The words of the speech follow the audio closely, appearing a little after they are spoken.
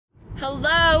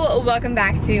Hello, welcome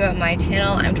back to my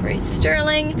channel. I'm Tori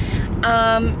Sterling,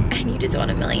 and you just won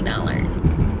 $1 million.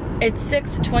 It's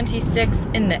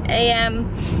 6:26 in the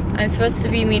AM. I'm supposed to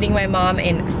be meeting my mom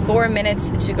in 4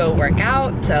 minutes to go work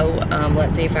out. So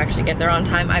let's see if I actually get there on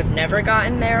time. I've never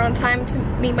gotten there on time to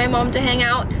meet my mom to hang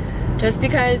out, just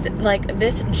because like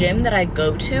this gym that I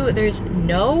go to, there's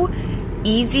no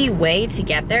easy way to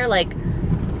get there. Like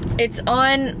it's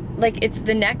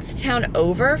the next town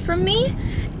over from me,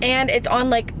 and it's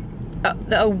on like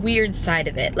a weird side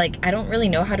of it. Like I don't really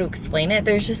know how to explain it.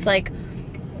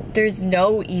 There's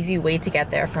no easy way to get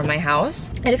there from my house.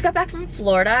 I just got back from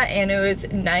Florida and it was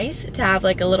nice to have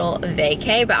like a little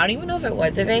vacay, but I don't even know if it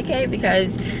was a vacay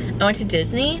because I went to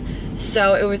Disney.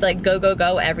 So it was like go, go,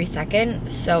 go every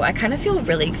second. So I kind of feel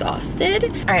really exhausted.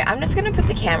 All right, I'm just gonna put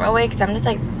the camera away because I'm just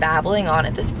like babbling on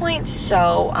at this point.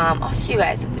 So I'll see you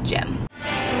guys at the gym.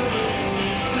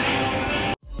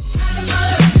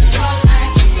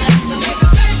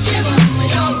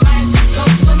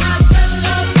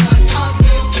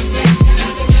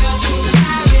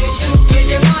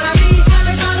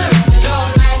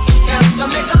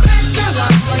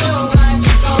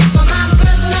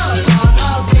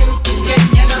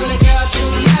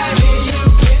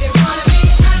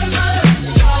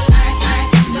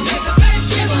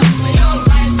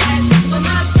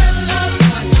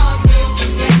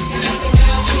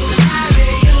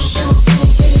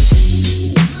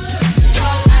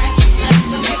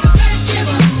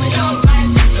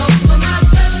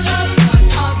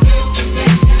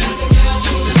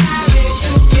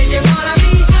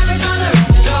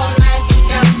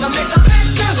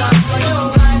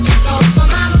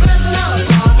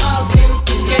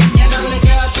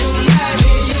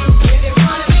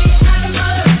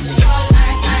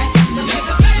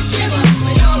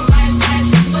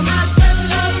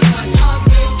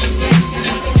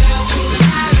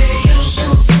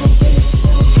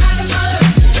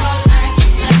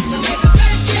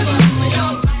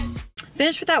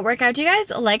 Finished with that workout. Do you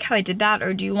guys like how I did that,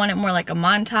 or do you want it more like a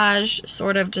montage,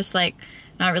 sort of just like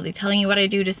not really telling you what I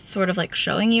do, just sort of like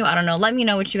showing you? I don't know. Let me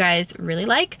know what you guys really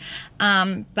like.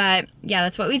 But yeah,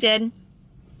 that's what we did.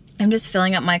 I'm just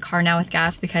filling up my car now with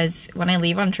gas because when I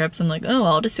leave on trips, I'm like, oh,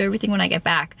 I'll just do everything when I get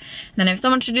back. And then I have so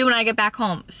much to do when I get back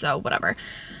home, so whatever.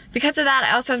 Because of that,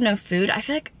 I also have no food. I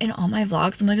feel like in all my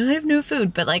vlogs, I'm like, I have no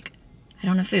food, but like, I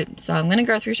don't have food. So I'm gonna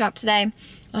grocery shop today.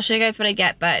 I'll show you guys what I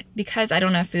get, but because I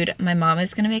don't have food, my mom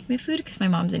is gonna make me food because my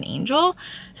mom's an angel.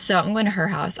 So I'm going to her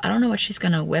house. I don't know what she's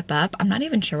gonna whip up. I'm not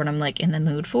even sure what I'm like in the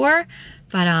mood for,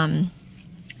 but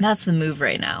that's the move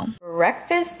right now.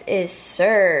 Breakfast is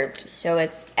served. So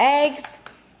it's eggs,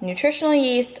 nutritional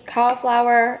yeast,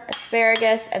 cauliflower,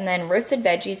 asparagus, and then roasted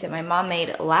veggies that my mom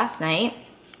made last night.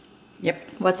 Yep.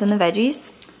 What's in the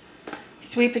veggies?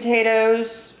 Sweet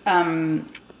potatoes,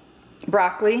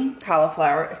 broccoli,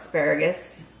 cauliflower,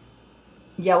 asparagus,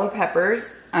 yellow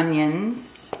peppers,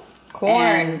 onions, corn.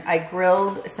 And I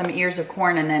grilled some ears of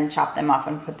corn and then chopped them off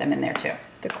and put them in there too.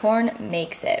 The corn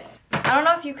makes it. I don't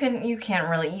know if you can't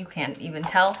even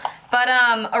tell, but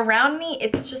around me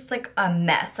it's just like a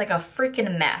mess, like a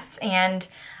freaking mess. And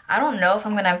I don't know if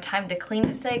I'm gonna have time to clean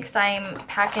it today because I'm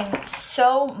packing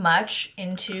so much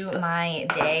into my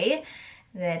day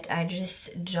that I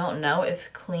just don't know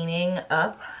if cleaning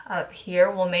up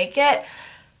here will make it.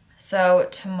 So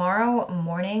tomorrow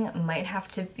morning might have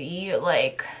to be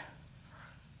like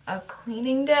a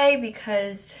cleaning day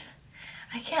because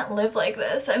I can't live like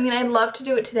this. I mean, I'd love to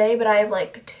do it today, but I have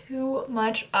like too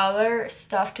much other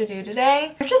stuff to do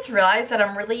today. I've just realized that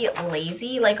I'm really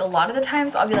lazy. Like a lot of the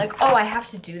times I'll be like, oh, I have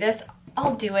to do this.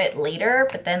 I'll do it later,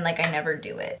 but then like I never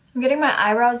do it. I'm getting my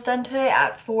eyebrows done today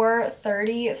at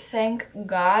 4:30, thank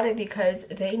God, because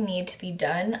they need to be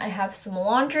done. I have some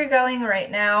laundry going right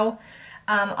now.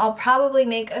 I'll probably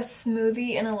make a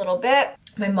smoothie in a little bit.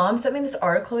 My mom sent me this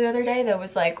article the other day that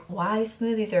was like, why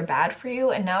smoothies are bad for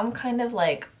you, and now I'm kind of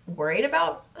like worried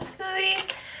about a smoothie.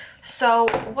 So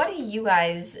what do you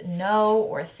guys know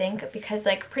or think? Because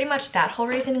like pretty much that whole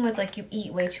reasoning was like you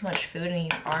eat way too much food and you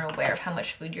aren't aware of how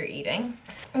much food you're eating,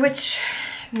 which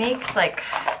makes like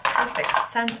perfect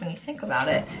sense when you think about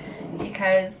it,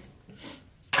 because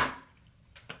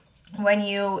when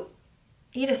you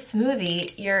eat a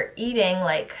smoothie, you're eating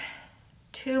like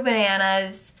 2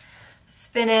 bananas,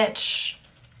 spinach,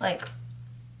 like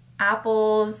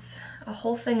apples, a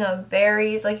whole thing of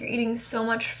berries. Like you're eating so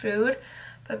much food.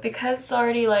 But because it's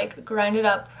already like grinded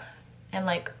up and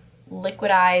like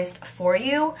liquidized for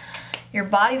you, your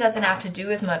body doesn't have to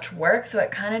do as much work, so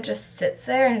it kind of just sits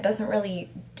there and it doesn't really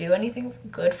do anything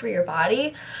good for your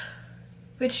body.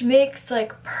 which makes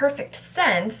like perfect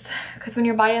sense because when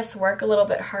your body has to work a little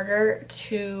bit harder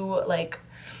to like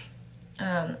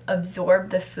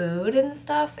absorb the food and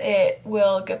stuff, it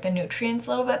will get the nutrients a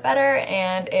little bit better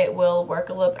and it will work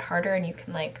a little bit harder, and you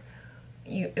can like,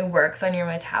 it works on your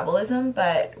metabolism.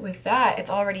 But with that,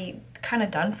 it's already kind of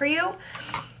done for you.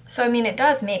 So I mean, it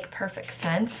does make perfect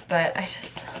sense, but I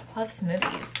just love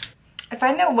smoothies. I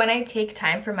find that when I take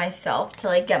time for myself to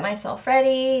like get myself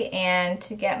ready and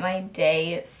to get my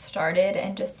day started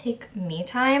and just take me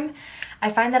time, I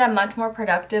find that I'm much more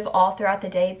productive all throughout the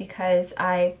day because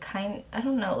I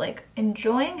don't know, like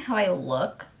enjoying how I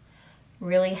look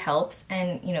really helps.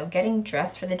 And you know, getting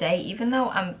dressed for the day, even though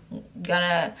I'm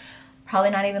gonna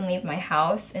probably not even leave my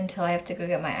house until I have to go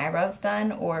get my eyebrows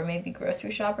done or maybe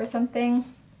grocery shop or something,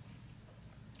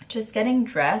 just getting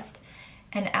dressed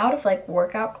and out of like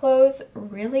workout clothes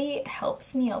really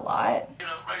helps me a lot.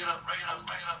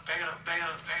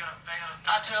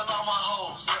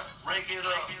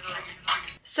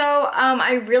 So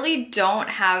I really don't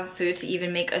have food to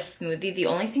even make a smoothie. The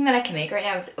only thing that I can make right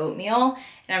now is oatmeal,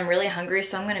 and I'm really hungry,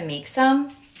 so I'm gonna make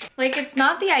some. Like, it's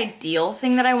not the ideal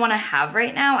thing that I want to have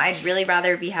right now. I'd really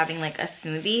rather be having like a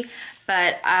smoothie,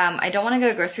 but I don't want to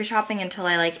go grocery shopping until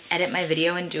I like edit my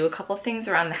video and do a couple things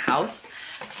around the house.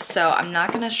 So I'm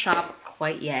not gonna shop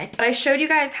quite yet. But I showed you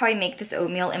guys how I make this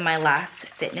oatmeal in my last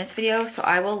fitness video, so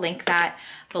I will link that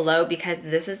below because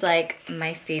this is like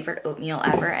my favorite oatmeal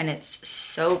ever and it's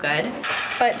so good.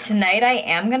 But tonight I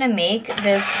am gonna make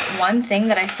this one thing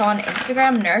that I saw on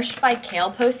Instagram. Nourished by Kale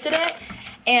posted it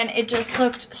and it just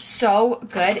looked so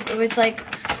good. It was like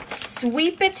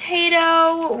sweet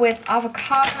potato with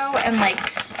avocado and like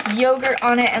yogurt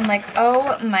on it, and like,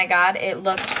 oh my god, it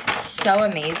looked so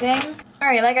amazing. All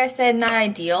right, like I said, not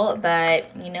ideal,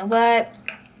 but you know what?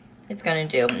 It's gonna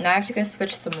do. Now I have to go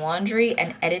switch some laundry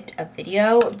and edit a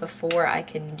video before I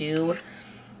can do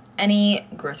any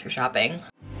grocery shopping.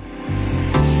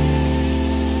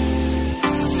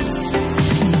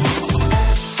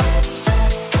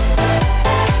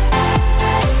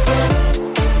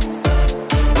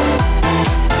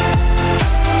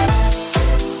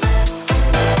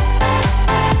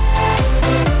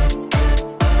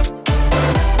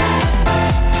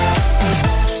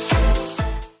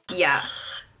 Yeah.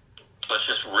 Let's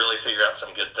just really figure out some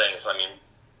good things. I mean,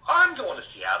 I'm going to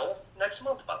Seattle next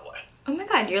month, by the way. Oh my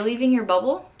god, you're leaving your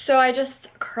bubble? So I just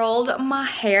curled my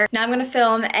hair. Now I'm gonna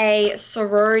film a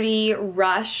sorority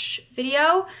rush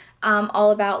video all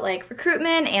about like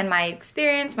recruitment and my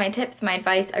experience, my tips, my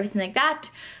advice, everything like that.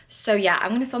 So yeah,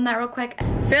 I'm gonna film that real quick.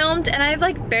 Filmed, and I've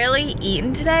like barely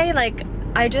eaten today. Like,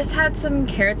 I just had some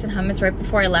carrots and hummus right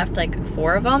before I left, like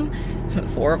 4 of them.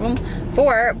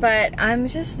 4, but I'm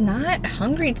just not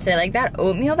hungry today. Like, that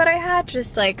oatmeal that I had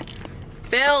just like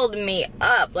filled me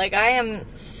up. Like, I am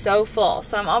so full.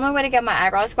 So I'm on my way to get my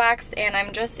eyebrows waxed, and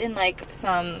I'm just in like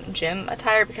some gym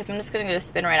attire because I'm just gonna go to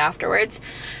spin right afterwards.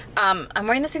 I'm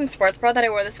wearing the same sports bra that I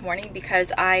wore this morning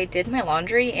because I did my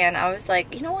laundry and I was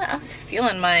like, you know what, I was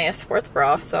feeling my sports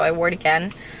bra, so I wore it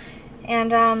again.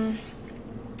 And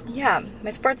yeah,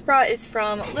 my sports bra is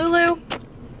from Lulu.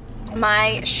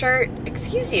 My shirt,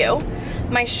 excuse you,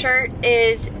 my shirt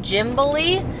is Gym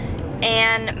Bully,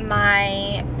 and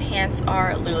my pants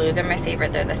are Lulu. They're my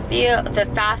favorite. They're the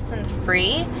Fast and the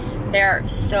Free. They're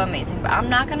so amazing, but I'm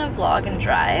not gonna vlog and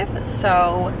drive,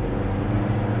 so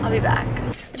I'll be back.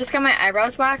 I just got my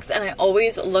eyebrows waxed, and I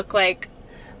always look like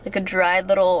a dried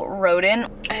little rodent.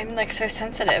 I'm like so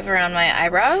sensitive around my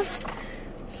eyebrows.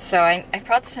 So I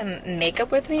brought some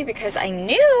makeup with me because I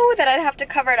knew that I'd have to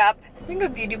cover it up. I think a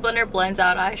beauty blender blends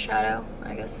out eyeshadow.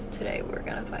 I guess today we're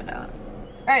gonna find out.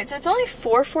 All right, so it's only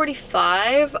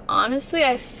 4:45. Honestly,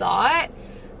 I thought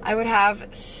I would have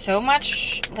so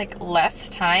much like less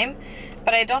time,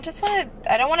 but I don't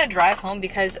want to drive home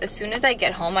because as soon as I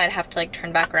get home, I'd have to like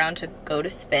turn back around to go to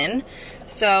spin.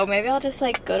 So maybe I'll just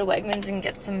like go to Wegmans and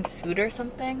get some food or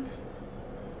something.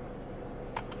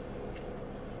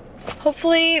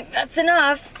 Hopefully that's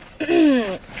enough.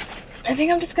 I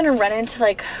think I'm just gonna run into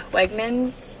like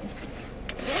Wegmans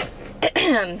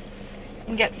and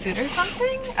get food or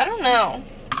something. I don't know.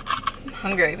 I'm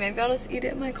hungry. Maybe I'll just eat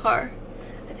it in my car.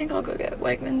 I think I'll go get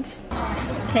Wegmans.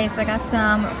 Okay, so I got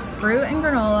some fruit and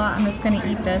granola. I'm just gonna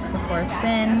eat this before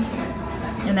spin,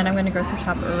 and then I'm gonna grocery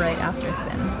shop right after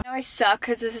spin. Now I suck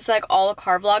because this is like all a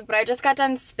car vlog, but I just got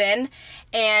done spin,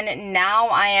 and now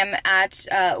I am at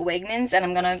Wegmans, and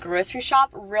I'm gonna grocery shop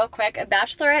real quick. A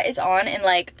Bachelorette is on in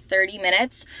like 30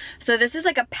 minutes, so this is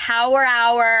like a power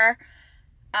hour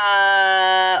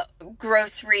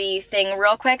grocery thing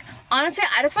real quick. Honestly,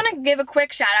 I just want to give a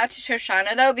quick shout out to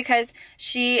Shoshana though, because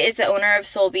she is the owner of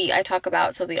Soul Beat. I talk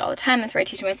about Soul Beat all the time. That's where I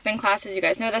teach my spin classes. You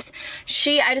guys know this.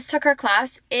 I just took her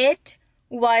class. It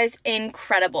was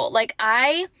incredible. Like,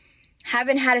 I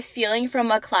haven't had a feeling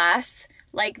from a class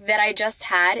like that I just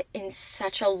had in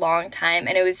such a long time,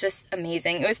 and it was just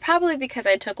amazing. It was probably because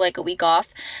I took like a week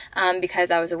off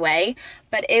because I was away,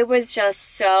 but it was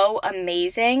just so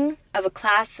amazing of a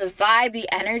class. The vibe,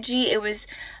 the energy, it was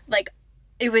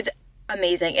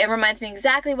amazing. It reminds me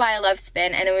exactly why I love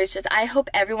spin, and it was just, I hope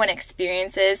everyone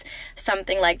experiences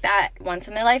something like that once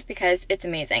in their life because it's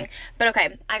amazing. But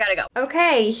okay, I gotta go.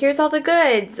 Okay, here's all the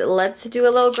goods. Let's do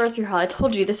a little grocery haul. I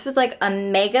told you this was like a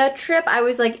mega trip. I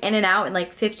was like in and out in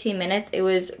like 15 minutes. It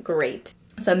was great.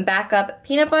 Some backup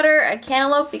peanut butter, a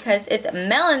cantaloupe because it's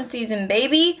melon season,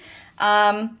 baby.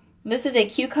 This is a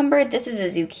cucumber. This is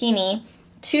a zucchini.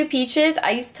 2 peaches.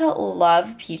 I used to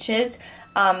love peaches.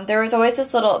 There was always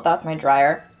this little, that's my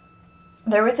dryer.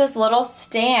 There was this little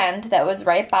stand that was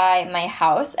right by my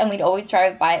house, and we'd always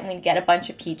drive by it and we'd get a bunch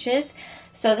of peaches.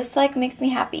 So this like makes me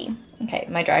happy. Okay,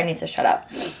 my dryer needs to shut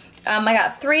up. I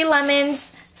got 3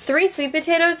 lemons, 3 sweet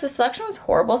potatoes. The selection was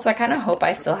horrible, so I kind of hope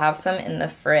I still have some in the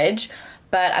fridge.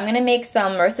 But I'm gonna make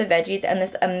some roasted veggies and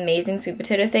this amazing sweet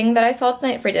potato thing that I saw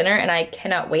tonight for dinner, and I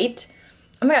cannot wait.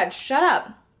 Oh my god, shut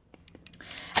up.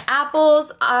 Apples,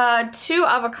 2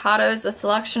 avocados. The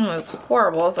selection was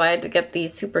horrible, so I had to get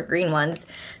these super green ones.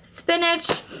 Spinach,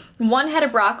 1 head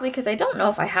of broccoli, because I don't know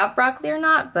if I have broccoli or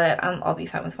not, but I'll be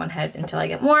fine with 1 head until I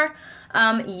get more.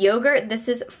 Yogurt, this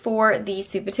is for the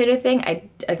sweet potato thing. I,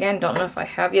 again, don't know if I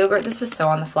have yogurt. This was so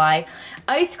on the fly.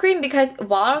 Ice cream, because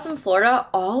while I was in Florida,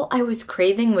 all I was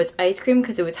craving was ice cream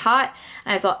because it was hot,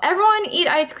 and I saw everyone eat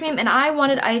ice cream, and I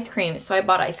wanted ice cream, so I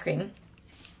bought ice cream.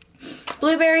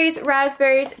 Blueberries,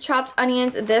 raspberries, chopped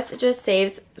onions. This just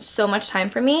saves so much time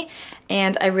for me,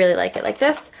 and I really like it like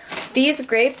this. These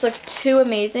grapes look too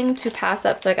amazing to pass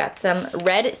up, so I got some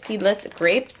red seedless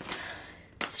grapes.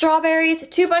 Strawberries,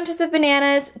 2 bunches of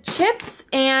bananas, chips,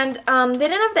 and they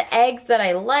didn't have the eggs that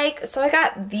I like, so I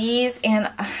got these,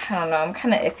 and I don't know, I'm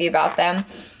kind of iffy about them.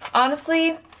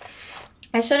 Honestly,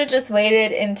 I should have just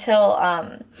waited until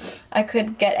I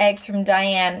could get eggs from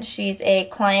Diane. She's a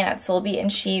client at Soulbeat,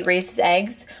 and she raises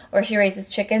eggs, or she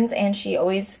raises chickens, and she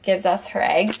always gives us her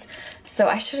eggs. So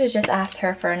I should have just asked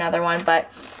her for another one, but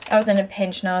I was in a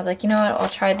pinch, and I was like, you know what, I'll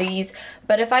try these.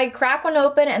 But if I crack one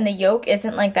open and the yolk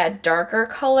isn't like that darker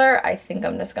color, I think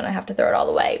I'm just gonna have to throw it all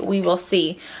away. We will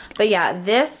see. But yeah,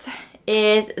 this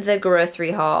is the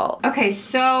grocery haul. Okay,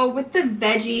 so with the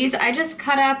veggies, I just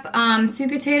cut up sweet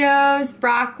potatoes,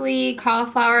 broccoli,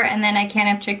 cauliflower, and then I can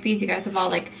have chickpeas. You guys have all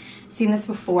like seen this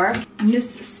before. I'm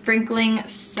just sprinkling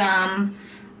some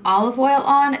olive oil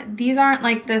on. These aren't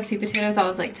like the sweet potatoes I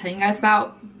was like telling you guys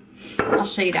about. I'll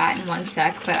show you that in 1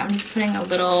 sec, but I'm just putting a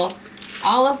little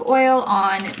olive oil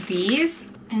on these,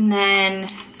 and then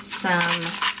some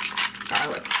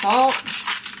garlic salt.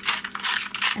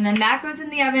 And then that goes in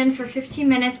the oven for 15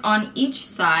 minutes on each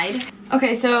side.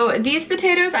 Okay, so these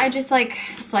potatoes I just like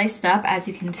sliced up, as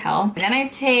you can tell. And then I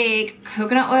take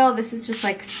coconut oil. This is just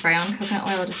like spray on coconut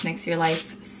oil. It just makes your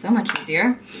life so much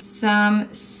easier.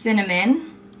 Some cinnamon.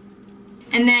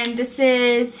 And then this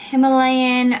is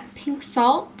Himalayan pink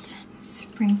salt.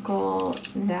 Sprinkle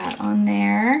that on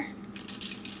there.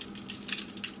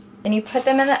 Then you put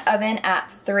them in the oven at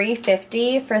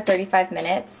 350 for 35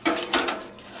 minutes.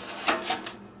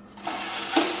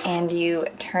 And you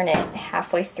turn it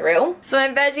halfway through. So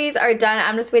my veggies are done.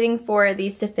 I'm just waiting for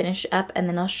these to finish up, and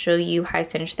then I'll show you how I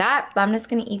finish that. But I'm just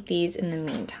gonna eat these in the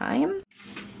meantime.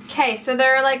 Okay, so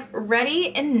they're like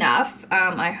ready enough,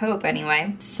 I hope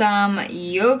anyway. Some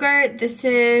yogurt. This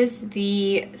is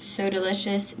the So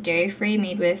Delicious dairy-free,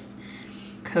 made with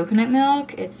coconut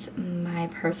milk. It's my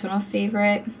personal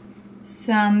favorite.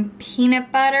 Some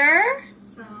peanut butter.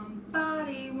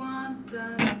 Somebody want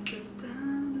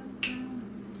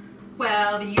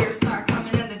well, the years start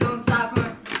coming and they don't stop.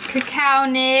 Cacao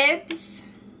nibs.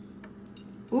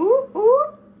 Ooh, ooh.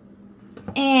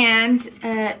 And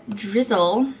a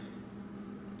drizzle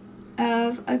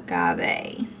of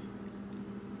agave.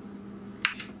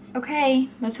 Okay,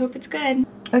 let's hope it's good.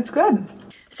 It's good.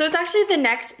 So it's actually the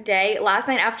next day. Last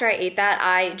night after I ate that,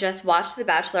 I just watched The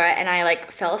Bachelorette, and I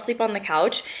like fell asleep on the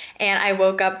couch, and I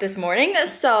woke up this morning.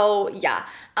 So yeah,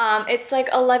 it's like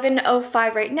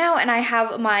 11:05 right now, and I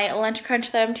have my lunch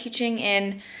crunch that I'm teaching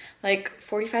in like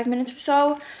 45 minutes or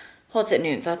so. Well, it's at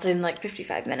noon, so that's in like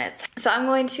 55 minutes. So I'm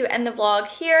going to end the vlog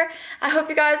here. I hope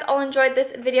you guys all enjoyed this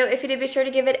video. If you did, be sure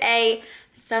to give it a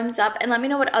thumbs up and let me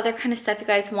know what other kind of stuff you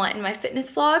guys want in my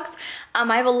fitness vlogs.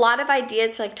 I have a lot of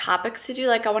ideas for like topics to do.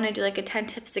 Like I want to do like a 10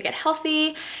 tips to get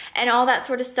healthy and all that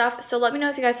sort of stuff. So let me know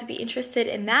if you guys would be interested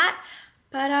in that.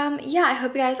 But yeah, I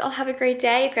hope you guys all have a great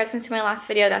day. If you guys want to see my last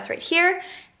video, that's right here.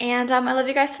 And I love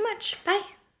you guys so much. Bye.